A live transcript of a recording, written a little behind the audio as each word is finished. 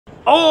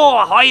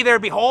Oh, hi, there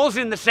be holes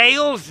in the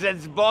sails.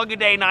 It's buggy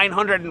day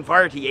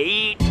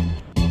 938.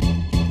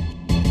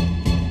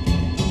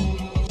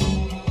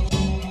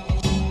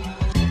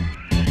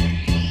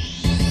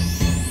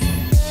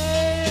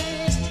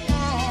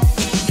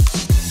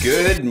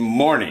 Good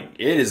morning.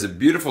 It is a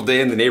beautiful day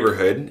in the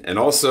neighborhood and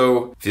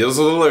also feels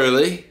a little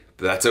early,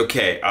 but that's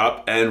okay.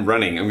 Up and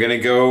running. I'm gonna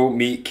go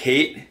meet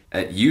Kate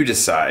at You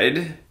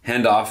Decide,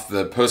 hand off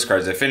the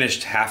postcards. I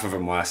finished half of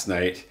them last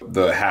night,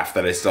 the half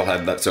that I still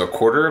had left, so a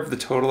quarter of the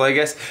total, I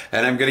guess.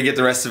 And I'm gonna get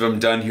the rest of them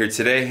done here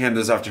today, hand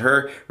those off to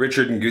her.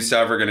 Richard and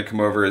Gustav are gonna come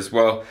over as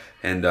well,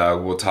 and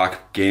we'll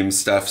talk game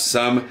stuff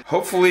some.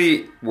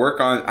 Hopefully work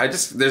on,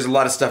 there's a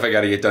lot of stuff I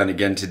gotta get done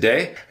again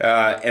today.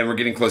 And we're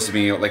getting close to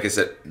being, like I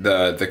said,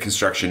 the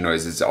construction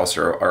noises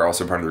are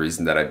also part of the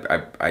reason that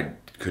I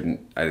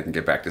didn't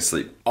get back to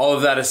sleep. All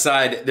of that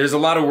aside, there's a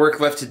lot of work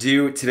left to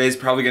do. Today's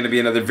probably gonna be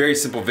another very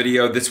simple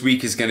video. This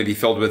week is gonna be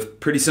filled with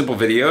pretty simple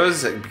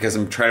videos because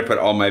I'm trying to put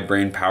all my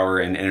brain power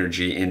and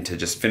energy into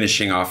just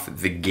finishing off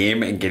the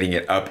game and getting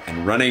it up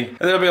and running. And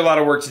there'll be a lot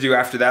of work to do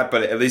after that,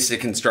 but at least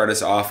it can start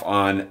us off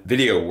on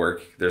video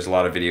work. There's a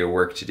lot of video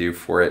work to do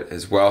for it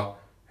as well.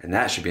 And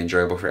that should be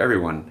enjoyable for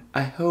everyone,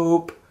 I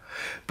hope.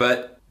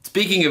 But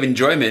speaking of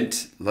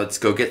enjoyment, let's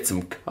go get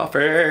some coffee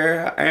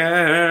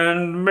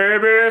and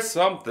maybe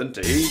something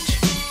to eat.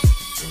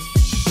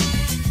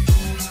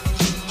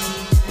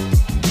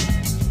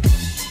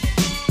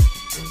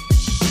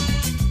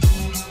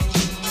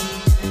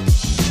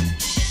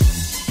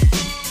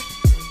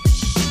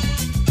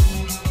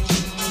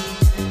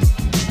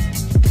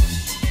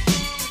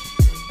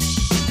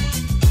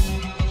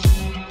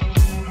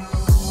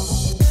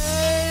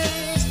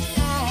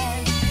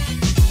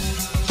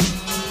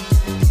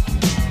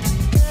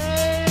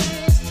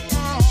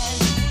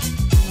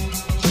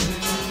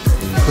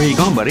 Where you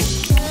going, buddy?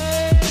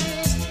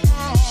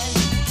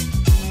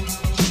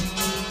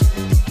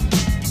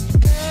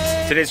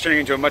 Today's turning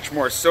into a much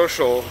more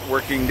social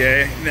working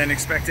day than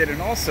expected,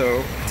 and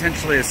also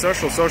potentially a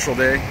social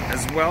day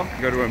as well.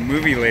 Go to a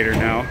movie later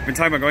now. I've been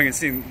talking about going and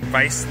seeing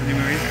Vice, the new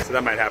movie, so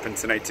that might happen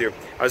tonight too.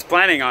 I was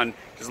planning on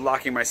just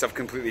locking myself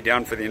completely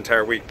down for the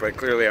entire week, but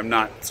clearly I'm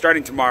not.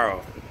 Starting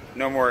tomorrow,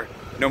 no more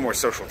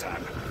social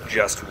time,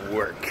 just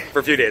work. For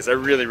a few days, I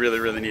really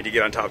need to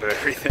get on top of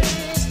everything.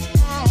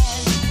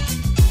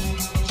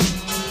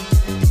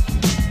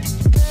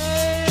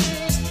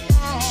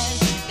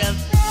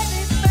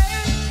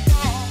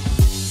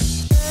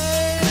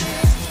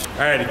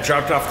 All right, I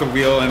dropped off the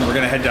wheel and we're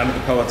gonna head down to the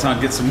Peloton,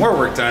 get some more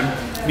work done,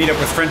 meet up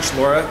with French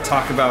Laura,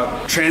 talk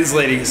about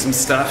translating some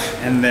stuff,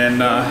 and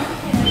then I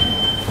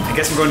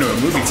guess I'm going to a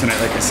movie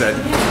tonight, like I said.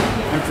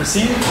 I'm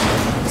foreseeing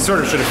it. Sort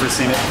of should have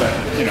foreseen it, but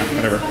you know,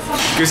 whatever.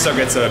 Gustav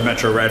gets a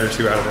metro ride or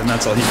two out of it, and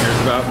that's all he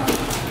cares about.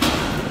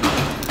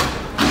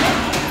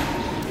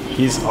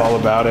 He's all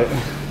about it.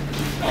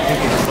 I think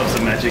he just loves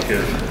the magic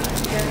of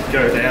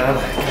go down,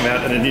 come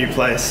out in a new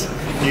place,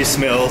 new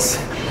smells.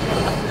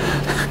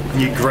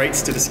 New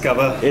greats to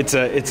discover. It's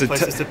a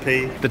places to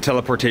pee. The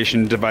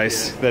teleportation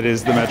device that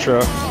is the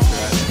metro.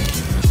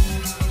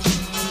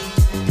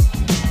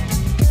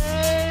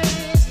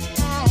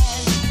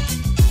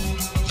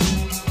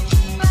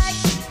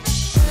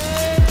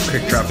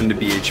 Quick drop into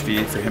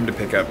BHV for him to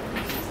pick up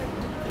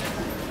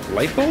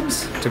light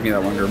bulbs. Took me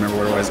that long to remember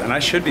what it was, and I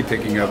should be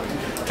picking up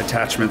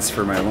attachments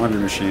for my laundry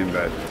machine,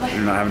 but I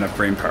do not have enough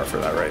brain power for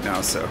that right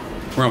now, so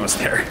we're almost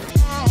there.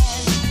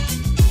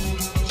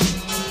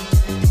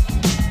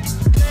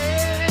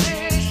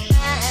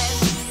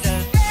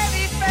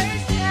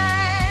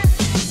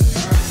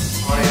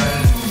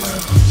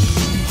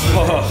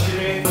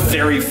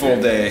 Very full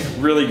day,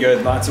 really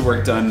good, lots of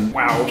work done.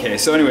 Wow, okay,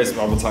 so anyways,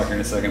 we'll talk here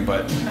in a second,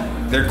 but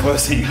they're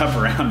closing up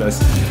around us.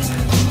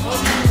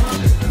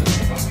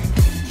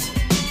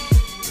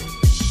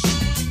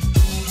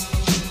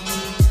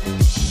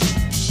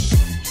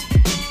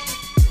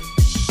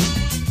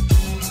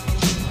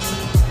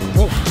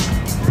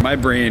 My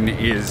brain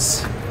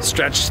is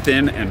stretched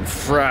thin and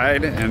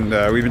fried, and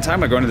we've been talking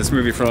about going to this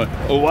movie for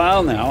a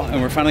while now,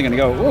 and we're finally gonna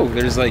go. Whoa,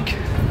 there's like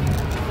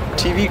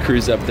TV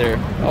crews up there.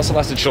 Also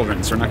lots of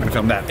children, so we're not gonna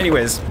film that.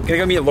 Anyways, gonna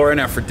go meet Laura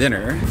now for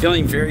dinner.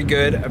 Feeling very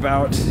good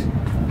about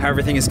how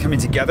everything is coming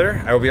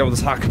together. I will be able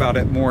to talk about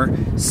it more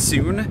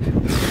soon.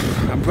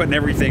 I'm putting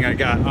everything I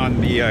got on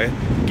the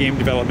game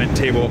development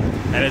table,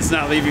 and it's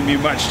not leaving me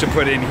much to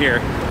put in here.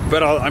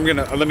 But I'm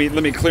gonna let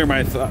me clear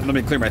my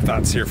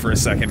thoughts here for a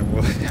second.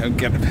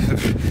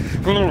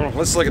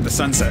 Let's look at the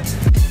sunset.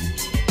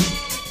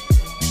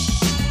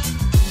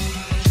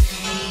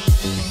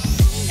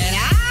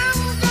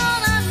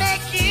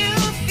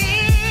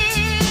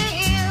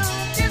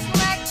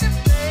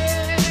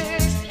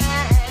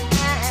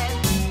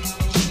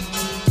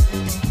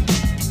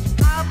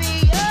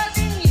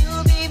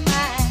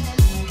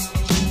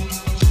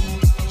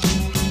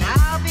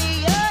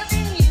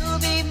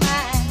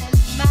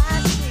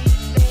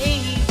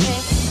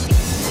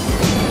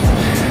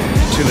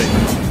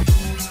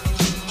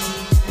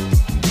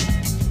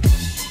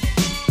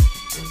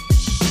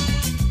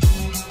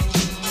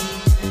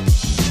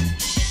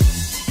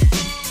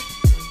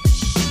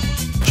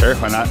 Sure,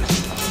 why not?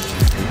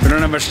 We don't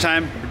have much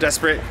time, we're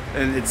desperate,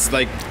 and it's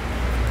like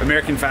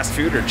American fast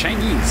food or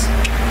Chinese.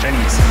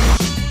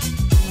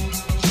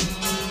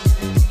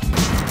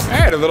 All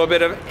right, a little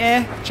bit of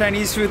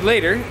Chinese food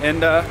later,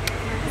 and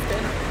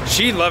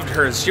she loved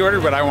hers. She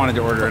ordered what I wanted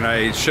to order, and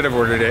I should have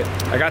ordered it.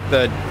 I got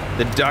the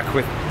duck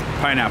with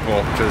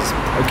pineapple, which was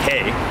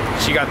okay.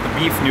 She got the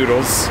beef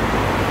noodles,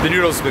 the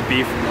noodles with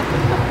beef.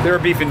 There were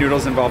beef and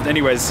noodles involved.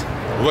 Anyways,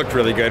 looked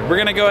really good. We're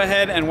gonna go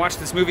ahead and watch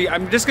this movie.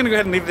 I'm just gonna go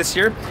ahead and leave this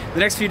here. The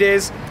next few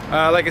days,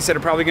 like I said, are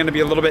probably gonna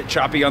be a little bit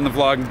choppy on the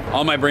vlog.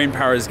 All my brain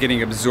power is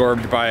getting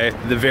absorbed by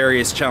the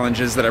various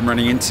challenges that I'm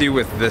running into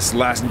with this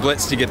last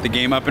blitz to get the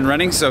game up and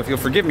running. So if you'll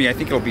forgive me, I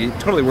think it'll be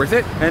totally worth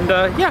it. And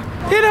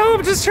yeah, you know,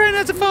 I'm just trying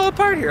not to fall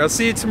apart here. I'll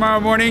see you tomorrow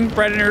morning,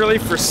 bright and early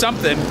for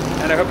something.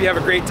 And I hope you have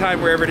a great time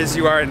wherever it is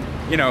you are, and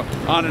you know,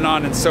 on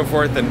and so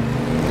forth. And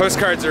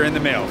postcards are in the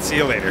mail. See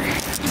you later.